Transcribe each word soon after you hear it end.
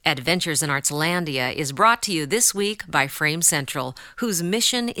Adventures in Artslandia is brought to you this week by Frame Central, whose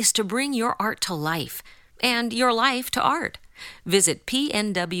mission is to bring your art to life and your life to art. Visit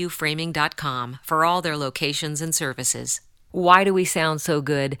pnwframing.com for all their locations and services. Why do we sound so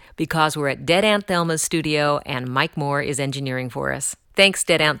good? Because we're at Dead Aunt Thelma's studio and Mike Moore is engineering for us. Thanks,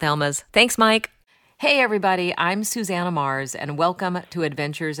 Dead Aunt Thelma's. Thanks, Mike. Hey, everybody. I'm Susanna Mars, and welcome to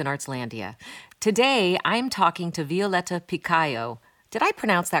Adventures in Artslandia. Today, I'm talking to Violeta Picayo. Did I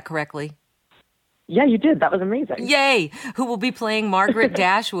pronounce that correctly? Yeah, you did. That was amazing. Yay! Who will be playing Margaret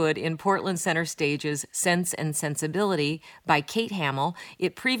Dashwood in Portland Center Stage's Sense and Sensibility by Kate Hamill.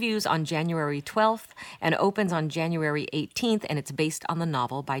 It previews on January 12th and opens on January 18th, and it's based on the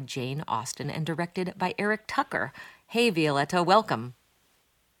novel by Jane Austen and directed by Eric Tucker. Hey, Violeta, welcome.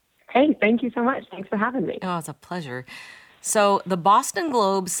 Hey, thank you so much. Thanks for having me. Oh, it's a pleasure. So the Boston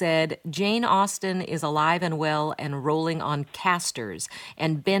Globe said Jane Austen is alive and well and rolling on casters.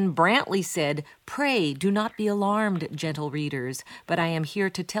 And Ben Brantley said, "Pray do not be alarmed, gentle readers, but I am here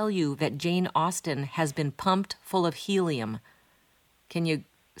to tell you that Jane Austen has been pumped full of helium." Can you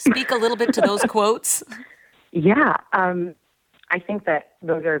speak a little bit to those quotes? Yeah, I think that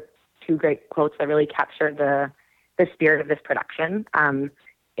those are two great quotes that really capture the spirit of this production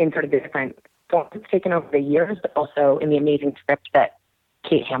in sort of the different forms it's taken over the years, but also in the amazing script that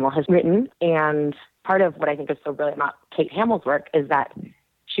Kate Hamill has written. And part of what I think is so brilliant about Kate Hamill's work is that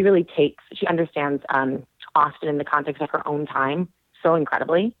she understands Austen in the context of her own time so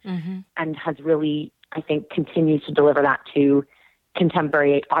incredibly, and has really, I think, continued to deliver that to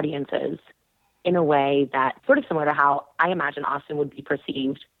contemporary audiences in a way that's sort of similar to how I imagine Austen would be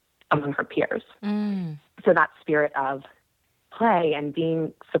perceived among her peers. So that spirit of play and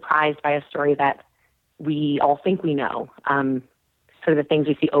being surprised by a story that we all think we know, sort of the things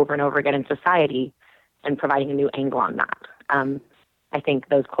we see over and over again in society, and providing a new angle on that. I think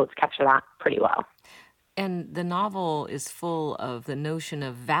those quotes capture that pretty well. And the novel is full of the notion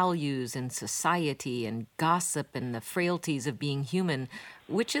of values and society and gossip and the frailties of being human.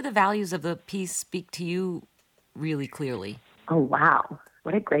 Which of the values of the piece speak to you really clearly? Oh, wow.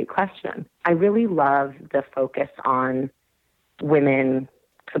 What a great question. I really love the focus on women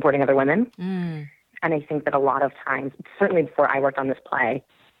supporting other women. And I think that a lot of times, certainly before I worked on this play,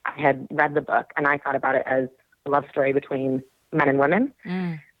 I had read the book and I thought about it as a love story between men and women.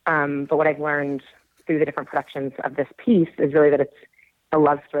 But what I've learned through the different productions of this piece is really that it's a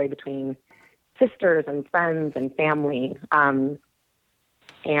love story between sisters and friends and family. And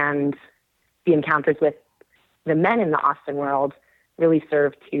the encounters with the men in the Austen world really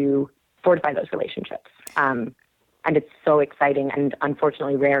serve to fortify those relationships. And it's so exciting and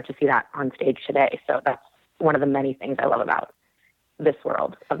unfortunately rare to see that on stage today. So that's one of the many things I love about this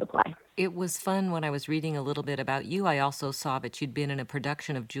world of the play. It was fun when I was reading a little bit about you. I also saw that you'd been in a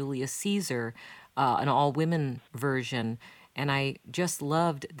production of Julius Caesar, an all-women version. And I just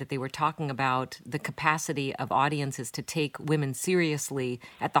loved that they were talking about the capacity of audiences to take women seriously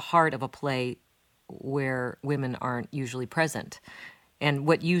at the heart of a play where women aren't usually present. And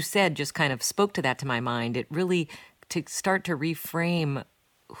what you said just kind of spoke to that to my mind. It really, to start to reframe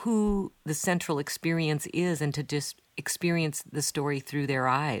who the central experience is and to just experience the story through their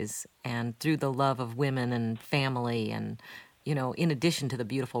eyes and through the love of women and family and, you know, in addition to the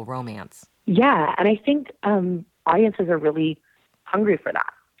beautiful romance. Yeah, and I think audiences are really hungry for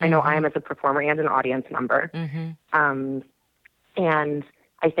that. I know I am as a performer and an audience member. And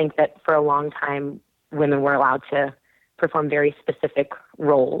I think that for a long time, women were allowed to perform very specific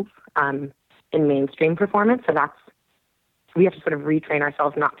roles in mainstream performance. So we have to sort of retrain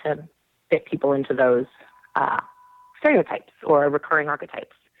ourselves not to fit people into those stereotypes or recurring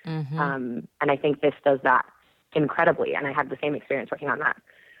archetypes. And I think this does that incredibly. And I had the same experience working on that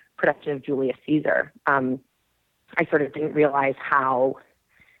production of Julius Caesar. I sort of didn't realize how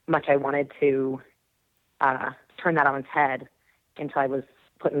much I wanted to turn that on its head until I was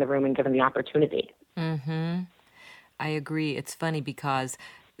put in the room and given the opportunity. I agree. It's funny because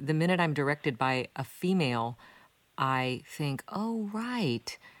the minute I'm directed by a female, I think, oh,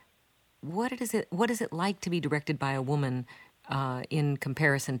 right. What is it like to be directed by a woman in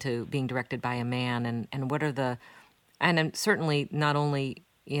comparison to being directed by a man? And what are and I'm certainly not only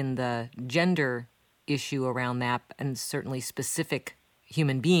in the gender issue around that and certainly specific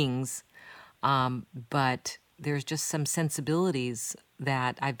human beings, but there's just some sensibilities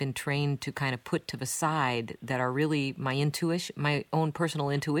that I've been trained to kind of put to the side that are really my intuition, my own personal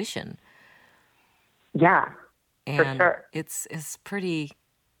intuition. Yeah, and for sure.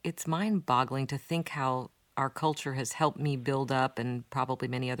 It's mind-boggling to think how our culture has helped me build up, and probably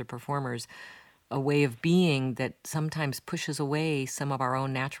many other performers, a way of being that sometimes pushes away some of our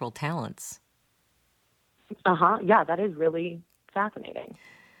own natural talents. Yeah, that is really fascinating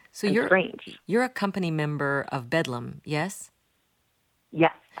So and strange. you're a company member of Bedlam, yes?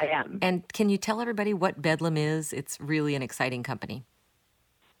 Yes, I am. And can you tell everybody what Bedlam is? It's really an exciting company.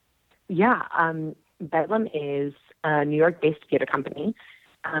 Yeah, Bedlam is a New York-based theater company,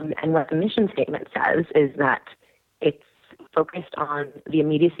 and what the mission statement says is that it's focused on the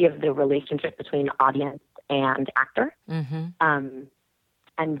immediacy of the relationship between audience and actor. Mm-hmm.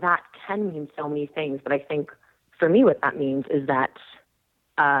 And that can mean so many things, but I think for me what that means is that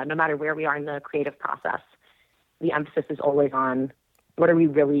no matter where we are in the creative process, the emphasis is always on what are we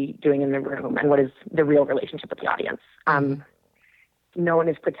really doing in the room and what is the real relationship with the audience. No one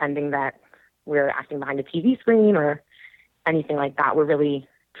is pretending that we're acting behind a TV screen or anything like that. We're really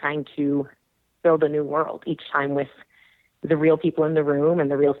trying to build a new world each time with the real people in the room and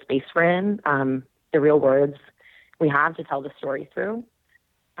the real space we're in, the real words we have to tell the story through.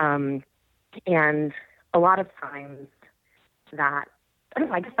 And a lot of times that, I don't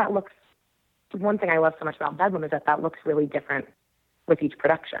know, I guess that looks, one thing I love so much about Bedlam is that looks really different with each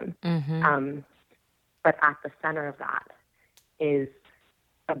production. But at the center of that is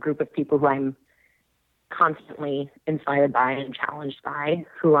a group of people who I'm constantly inspired by and challenged by,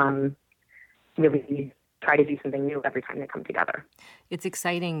 who really try to do something new every time they come together. It's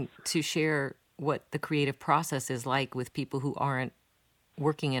exciting to share what the creative process is like with people who aren't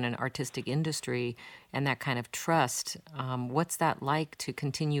working in an artistic industry and that kind of trust. What's that like to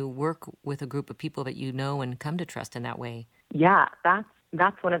continue work with a group of people that you know and come to trust in that way? Yeah,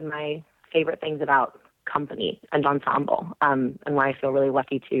 that's one of my favorite things about company and ensemble, and why I feel really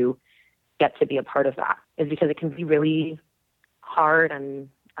lucky to get to be a part of that, is because it can be really hard and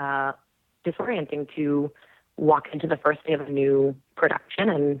disorienting to walk into the first day of a new production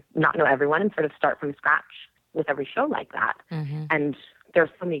and not know everyone and sort of start from scratch with every show like that. And there's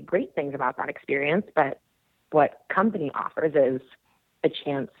so many great things about that experience, but what company offers is a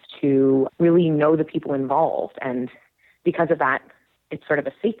chance to really know the people involved. And because of that, it's sort of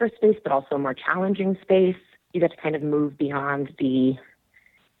a safer space, but also a more challenging space. You get to kind of move beyond the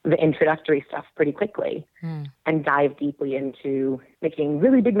introductory stuff pretty quickly and dive deeply into making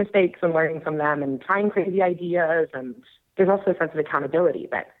really big mistakes and learning from them and trying crazy ideas. And there's also a sense of accountability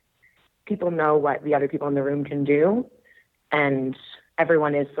that people know what the other people in the room can do, and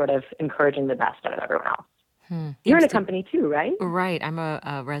everyone is sort of encouraging the best out of everyone else. You're in a company too, right? Right. I'm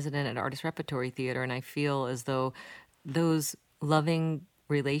a resident at Artist Repertory Theater, and I feel as though those loving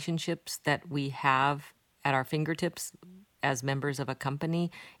relationships that we have at our fingertips as members of a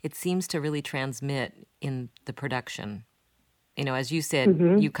company, it seems to really transmit in the production. You know, as you said,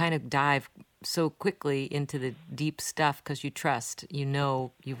 you kind of dive so quickly into the deep stuff because you trust, you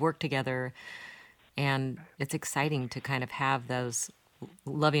know, you've worked together, and it's exciting to kind of have those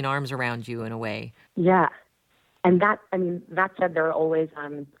loving arms around you in a way. Yeah. And that said, there are always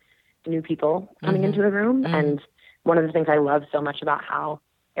new people coming into the room. And one of the things I love so much about how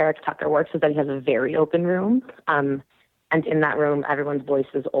Eric Tucker works is that he has a very open room. And in that room, everyone's voice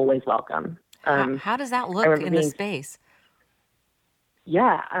is always welcome. How does that look in the space?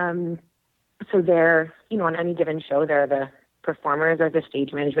 Yeah. So there, on any given show, there are the performers or the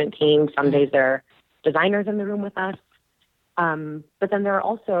stage management team. Some days there are designers in the room with us. But then there are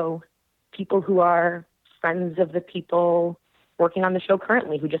also people who are friends of the people working on the show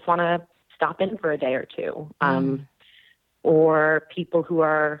currently who just want to stop in for a day or two. Or people who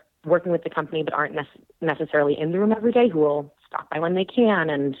are working with the company but aren't necessarily in the room every day, who will stop by when they can.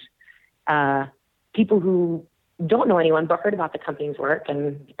 And people who don't know anyone but heard about the company's work.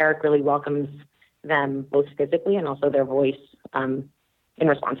 And Eric really welcomes them both physically and also their voice in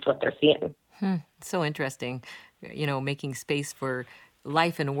response to what they're seeing. So interesting. You know, making space for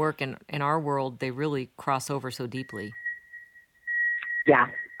life and work, and in our world, they really cross over so deeply. Yeah,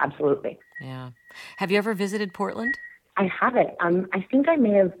 absolutely. Yeah. Have you ever visited Portland? I haven't. I think I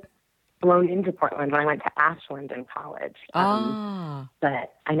may have blown into Portland when I went to Ashland in college.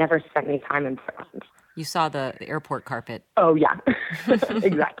 But I never spent any time in Portland. You saw the airport carpet. Oh, yeah.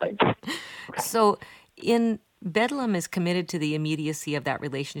 Exactly. So Bedlam is committed to the immediacy of that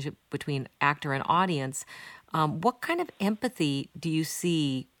relationship between actor and audience. What kind of empathy do you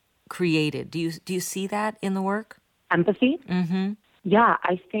see created? Do you see that in the work? Empathy? Yeah,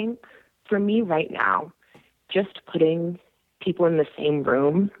 I think for me right now, just putting people in the same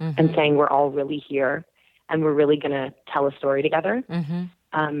room and saying we're all really here and we're really going to tell a story together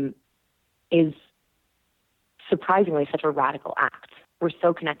is surprisingly such a radical act. We're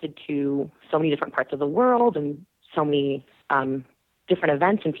so connected to so many different parts of the world and so many different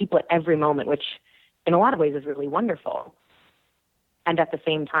events and people at every moment, which in a lot of ways is really wonderful. And at the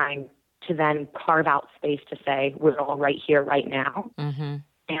same time, to then carve out space to say, we're all right here, right now. Mm-hmm.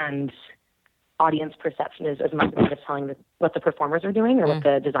 And audience perception is as much about telling what the performers are doing or what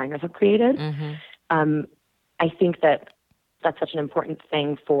the designers have created. Mm-hmm. I think that that's such an important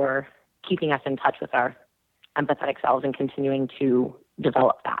thing for keeping us in touch with our empathetic selves and continuing to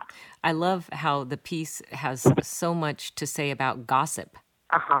develop that. I love how the piece has so much to say about gossip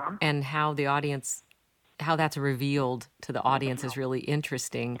and how the audience, how that's revealed to the audience is really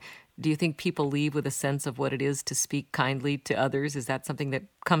interesting. Do you think people leave with a sense of what it is to speak kindly to others? Is that something that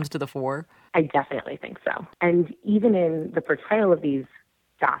comes to the fore? I definitely think so. And even in the portrayal of these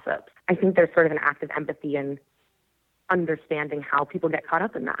gossips, I think there's sort of an act of empathy and understanding how people get caught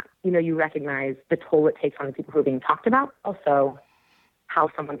up in that. You know, you recognize the toll it takes on the people who are being talked about, also how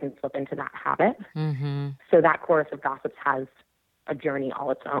someone can slip into that habit. Mm-hmm. So that chorus of gossips has a journey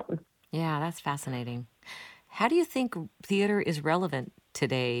all its own. Yeah, that's fascinating. How do you think theater is relevant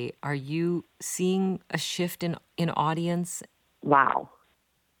today? Are you seeing a shift in audience? Wow.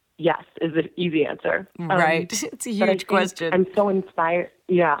 Yes, is the easy answer. Right. It's a huge question. I'm so inspired.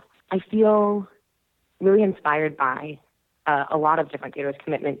 Yeah. I feel really inspired by a lot of different theater's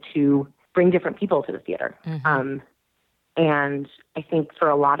commitment to bring different people to the theater. Mm-hmm. And I think for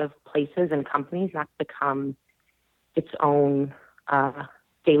a lot of places and companies, that's become its own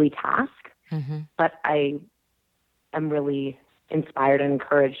daily task. Mm-hmm. But I am really inspired and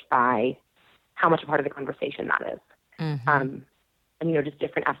encouraged by how much a part of the conversation that is. Mm-hmm. And, you know, just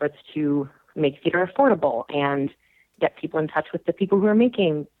different efforts to make theater affordable and get people in touch with the people who are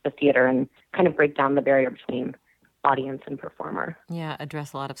making the theater and kind of break down the barrier between audience and performer. Yeah,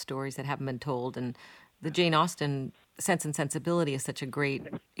 address a lot of stories that haven't been told. And the Jane Austen Sense and Sensibility is such a great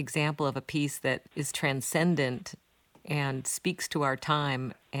example of a piece that is transcendent and speaks to our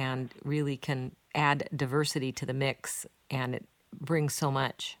time and really can add diversity to the mix, and it brings so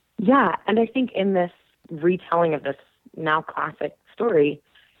much. Yeah, and I think in this retelling of this now classic story,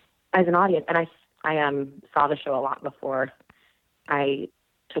 as an audience, and I saw the show a lot before I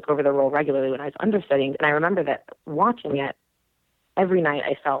took over the role regularly when I was understudying, and I remember that watching it, every night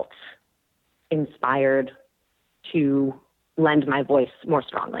I felt inspired to lend my voice more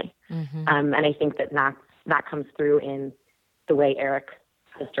strongly. Mm-hmm. And I think that comes through in the way Eric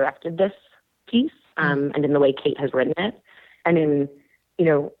has directed this piece, and in the way Kate has written it, and in, you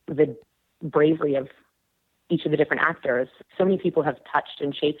know, the bravery of each of the different actors. So many people have touched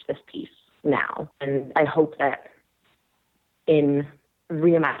and shaped this piece now. And I hope that in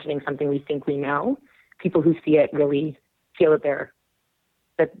reimagining something we think we know, people who see it really feel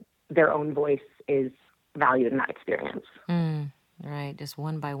that their own voice is valued in that experience. Right, just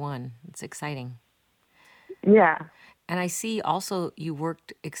one by one. It's exciting. Yeah. And I see also you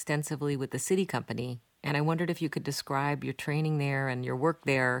worked extensively with the City Company, and I wondered if you could describe your training there and your work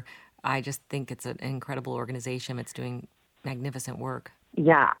there. I just think it's an incredible organization. It's doing magnificent work.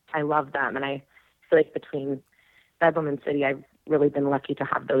 Yeah, I love them. And I feel like between Bedlam and City, I've really been lucky to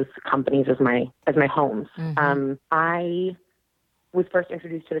have those companies as my homes. Mm-hmm. I was first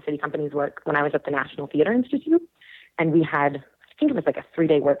introduced to the City Company's work when I was at the National Theater Institute, and we had, I think it was like a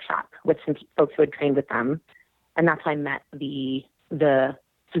 3-day workshop with some folks who had trained with them. And that's how I met the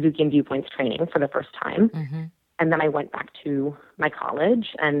Suzuki and Viewpoints training for the first time. Mm-hmm. And then I went back to my college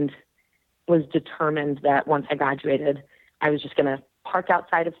and was determined that once I graduated, I was just going to park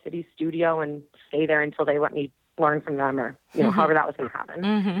outside of City's studio and stay there until they let me learn from them, or, you know, however that was going to happen.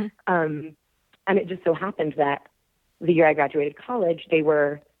 Mm-hmm. And it just so happened that the year I graduated college, they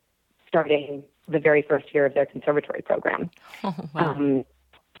were starting the very first year of their conservatory program. Oh, wow.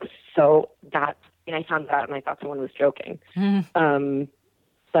 So that, and I found that out and I thought someone was joking. Mm-hmm.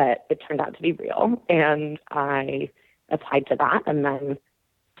 But it turned out to be real. And I applied to that and then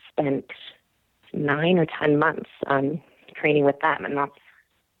spent 9 or 10 months training with them. And that's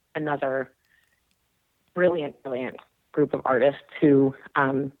another brilliant group of artists who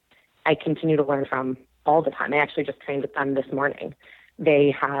I continue to learn from all the time. I actually just trained with them this morning.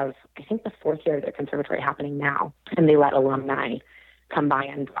 They have, I think, the 4th year of their conservatory happening now. And they let alumni come by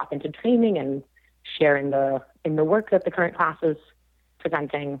and drop into training and share in the work that the current class is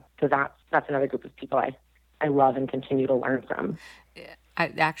presenting. So that's another group of people I love and continue to learn from.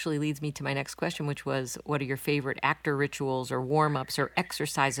 It actually leads me to my next question, which was, what are your favorite actor rituals or warm-ups or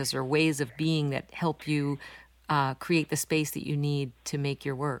exercises or ways of being that help you create the space that you need to make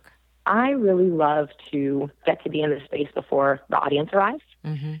your work? I really love to get to be in the space before the audience arrives.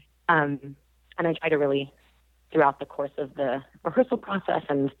 Mm-hmm. And I try to really, throughout the course of the rehearsal process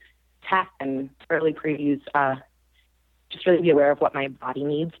and tech and early previews, just really be aware of what my body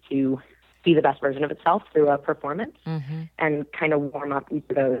needs to be the best version of itself through a performance and kind of warm up each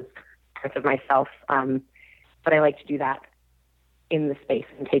of those parts of myself. But I like to do that in the space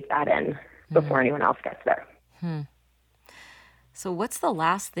and take that in before anyone else gets there. So what's the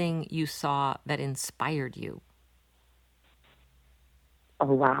last thing you saw that inspired you?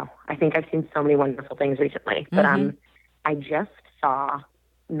 Oh, wow. I think I've seen so many wonderful things recently. But I just saw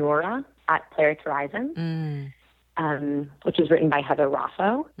Nora at Playwrights Horizon, which was written by Heather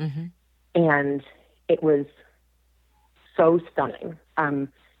Rosso. And it was so stunning.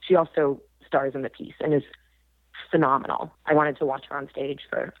 She also stars in the piece and is phenomenal. I wanted to watch her on stage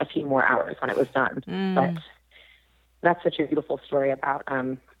for a few more hours when it was done. But that's such a beautiful story about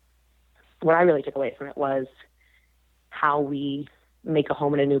what I really took away from it was how we make a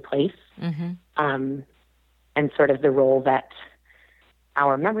home in a new place, and sort of the role that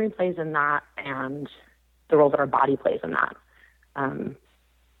our memory plays in that and the role that our body plays in that. And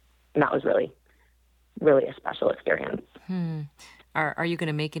that was really, really a special experience. Are you going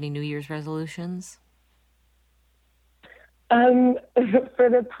to make any New Year's resolutions? For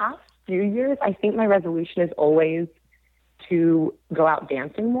the past few years, I think my resolution is always to go out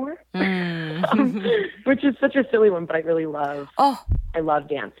dancing more, which is such a silly one, but I really love. I love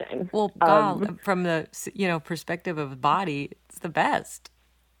dancing. Well, God, from the perspective of the body, it's the best.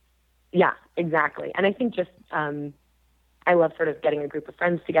 Yeah, exactly. And I think just I love sort of getting a group of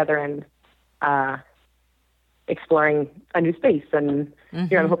friends together and exploring a new space. And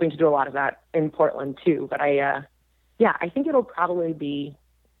I'm hoping to do a lot of that in Portland too. But I think it'll probably be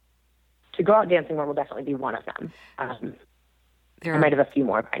to go out dancing more will definitely be one of them. I might have a few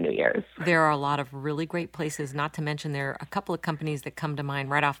more by New Year's. There are a lot of really great places, not to mention there are a couple of companies that come to mind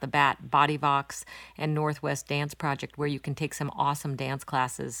right off the bat, Bodyvox and Northwest Dance Project, where you can take some awesome dance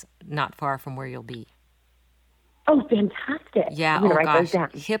classes not far from where you'll be. Oh, fantastic. Yeah, gosh,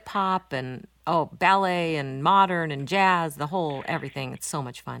 hip-hop and ballet and modern and jazz, the whole everything. It's so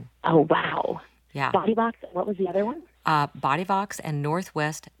much fun. Oh, wow. Yeah. Bodyvox, what was the other one? Bodyvox and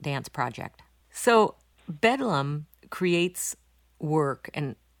Northwest Dance Project. So Bedlam creates work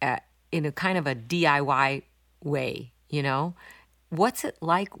and in a kind of a DIY way, What's it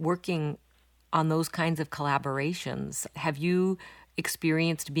like working on those kinds of collaborations? Have you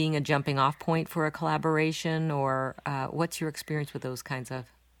experienced being a jumping off point for a collaboration, or what's your experience with those kinds of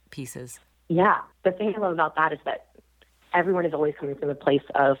pieces? Yeah, the thing I love about that is that everyone is always coming from a place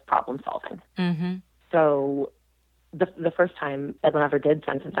of problem solving. So the first time Bedlam ever did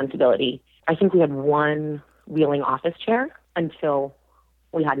Sense and Sensibility, I think we had one wheeling office chair until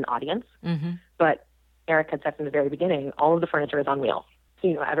we had an audience. But Eric had said from the very beginning, all of the furniture is on wheels.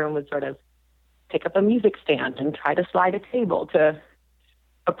 Everyone would sort of pick up a music stand and try to slide a table to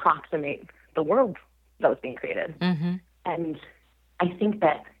approximate the world that was being created. And I think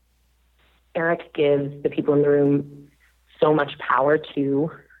that Eric gives the people in the room so much power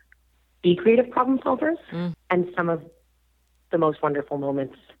to be creative problem solvers. And some of the most wonderful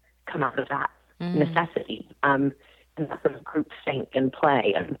moments come out of that necessity. And that sort of group think and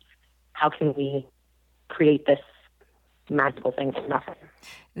play. And how can we create this magical thing from nothing?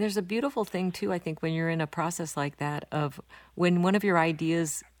 And there's a beautiful thing, too, I think, when you're in a process like that of when one of your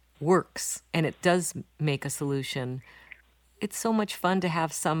ideas works and it does make a solution, it's so much fun to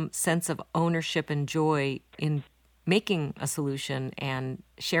have some sense of ownership and joy in making a solution and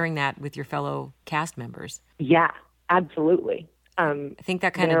sharing that with your fellow cast members. Yeah, absolutely. I think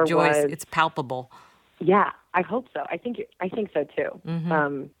that kind of joy, it's palpable. Yeah, I hope so. I think so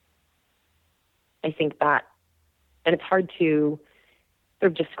too. I think that, and it's hard to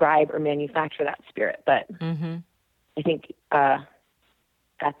sort of describe or manufacture that spirit, but I think that's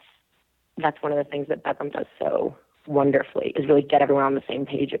one of the things that Bedlam does so wonderfully, is really get everyone on the same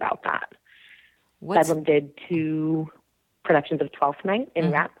page about that. Bedlam did 2 productions of Twelfth Night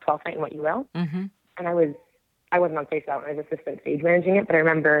in Rap, Twelfth Night in What You Will, and I wasn't on stage that one. I was assistant stage managing it, but I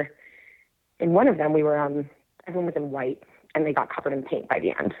remember in one of them everyone was in white, and they got covered in paint by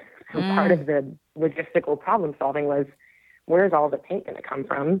the end. So part of the logistical problem solving was, where's all the paint going to come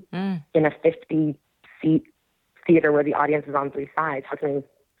from in a 50-seat theater where the audience is on 3 sides? How can we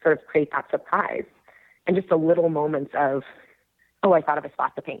sort of create that surprise? And just the little moments of, oh, I thought of a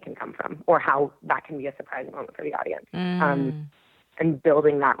spot the paint can come from, or how that can be a surprising moment for the audience. And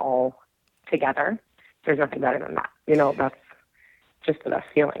building that all together, there's nothing better than that. That's just the best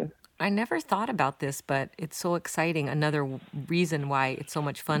feeling. I never thought about this, but it's so exciting. Another reason why it's so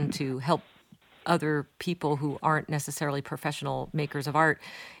much fun to help other people who aren't necessarily professional makers of art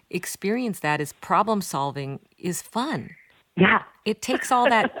experience that is problem solving is fun. Yeah. It takes all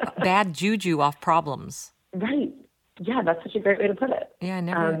that bad juju off problems. Right. Yeah, that's such a great way to put it. Yeah, I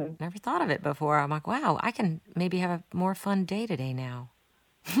never thought of it before. I'm like, wow, I can maybe have a more fun day today now.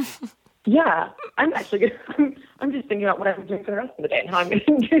 Yeah, I'm actually good. I'm just thinking about what I'm doing for the rest of the day and how I'm going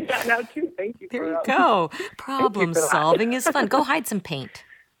to do that now too. Thank you. There you go. Problem solving is fun. Go hide some paint.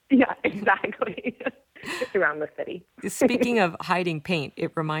 Yeah, exactly. Just around the city. Speaking of hiding paint,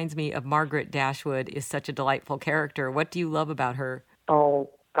 it reminds me of Margaret Dashwood is such a delightful character. What do you love about her?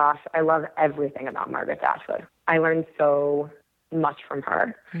 Oh, gosh, I love everything about Margaret Dashwood. I learned so much from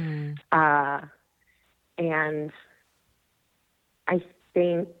her. And I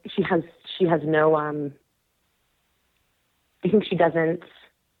think she has no, I think she doesn't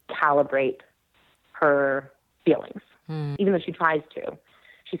calibrate her feelings, even though she tries to.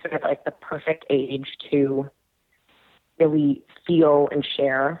 She's sort of like the perfect age to really feel and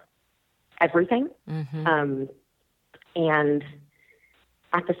share everything. And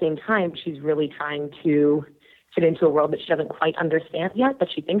at the same time, she's really trying to fit into a world that she doesn't quite understand yet, but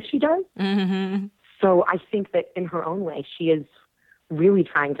she thinks she does. So I think that in her own way, she is really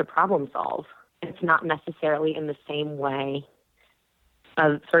trying to problem solve. It's not necessarily in the same way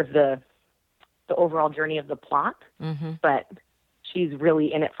of sort of the overall journey of the plot, but she's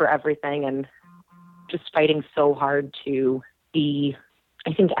really in it for everything and just fighting so hard to be,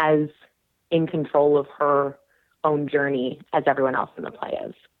 I think, as in control of her own journey as everyone else in the play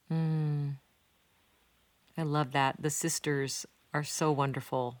is. I love that. The sisters are so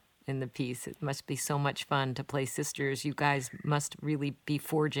wonderful in the piece. It must be so much fun to play sisters. You guys must really be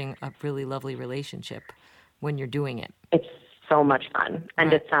forging a really lovely relationship when you're doing it. It's so much fun.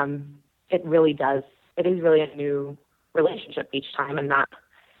 And it really does. It is really a new relationship each time, and that,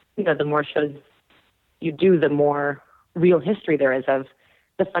 the more shows you do, the more real history there is of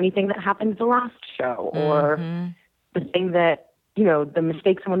the funny thing that happened the last show, or the thing that, the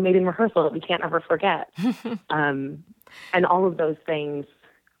mistake someone made in rehearsal that we can't ever forget. And all of those things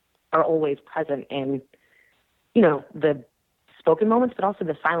are always present in, the spoken moments, but also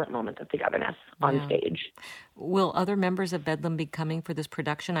the silent moments of togetherness on stage. Will other members of Bedlam be coming for this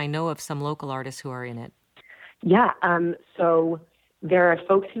production? I know of some local artists who are in it. Yeah, so there are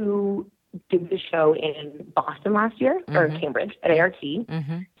folks who did the show in Boston last year, or Cambridge, at ART.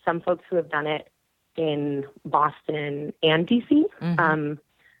 Some folks who have done it in Boston and D.C.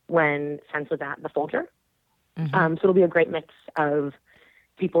 When Sense was at the Folger. So it'll be a great mix of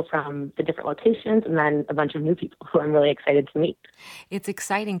people from the different locations and then a bunch of new people who I'm really excited to meet. It's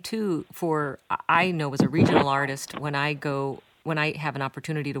exciting, too, I know as a regional artist, when I have an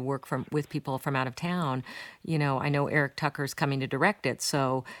opportunity to work with people from out of town, I know Eric Tucker's coming to direct it,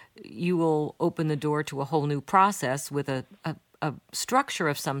 so you will open the door to a whole new process with a structure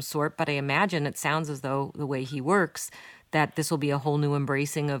of some sort, but I imagine it sounds as though the way he works, that this will be a whole new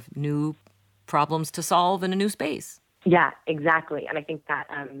embracing of new problems to solve in a new space. Yeah, exactly. And I think that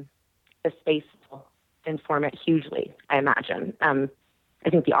the space will inform it hugely, I imagine. I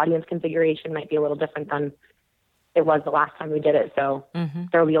think the audience configuration might be a little different than it was the last time we did it. So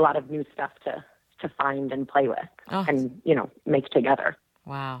there will be a lot of new stuff to find and play with and, make together.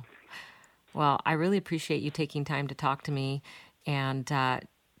 Wow. Well, I really appreciate you taking time to talk to me. And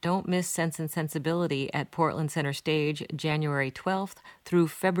don't miss Sense and Sensibility at Portland Center Stage, January 12th through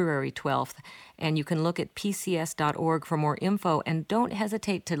February 12th. And you can look at pcs.org for more info. And don't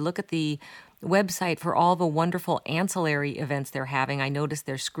hesitate to look at the website for all the wonderful ancillary events they're having. I noticed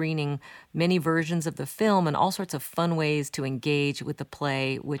they're screening many versions of the film and all sorts of fun ways to engage with the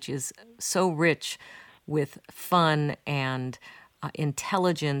play, which is so rich with fun and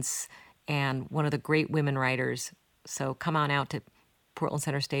intelligence and one of the great women writers. So come on out to Portland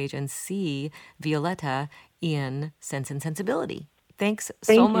Center Stage and see Violetta in Sense and Sensibility. Thanks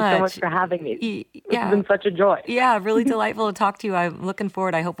so much. Thank you so much for having me. It's been such a joy. Yeah, really delightful to talk to you. I'm looking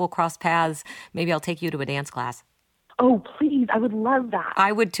forward. I hope we'll cross paths. Maybe I'll take you to a dance class. Oh, please. I would love that.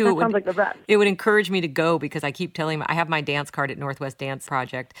 I would too. That sounds like the best. It would encourage me to go because I keep telling I have my dance card at Northwest Dance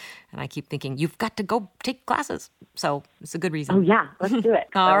Project, and I keep thinking, you've got to go take classes. So it's a good reason. Oh, yeah. Let's do it.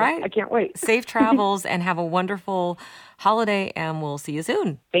 All right. I can't wait. Safe travels and have a wonderful holiday, and we'll see you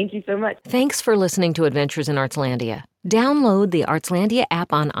soon. Thank you so much. Thanks for listening to Adventures in Artslandia. Download the Artslandia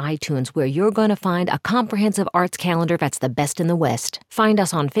app on iTunes, where you're going to find a comprehensive arts calendar that's the best in the West. Find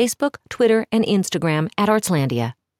us on Facebook, Twitter, and Instagram at Artslandia.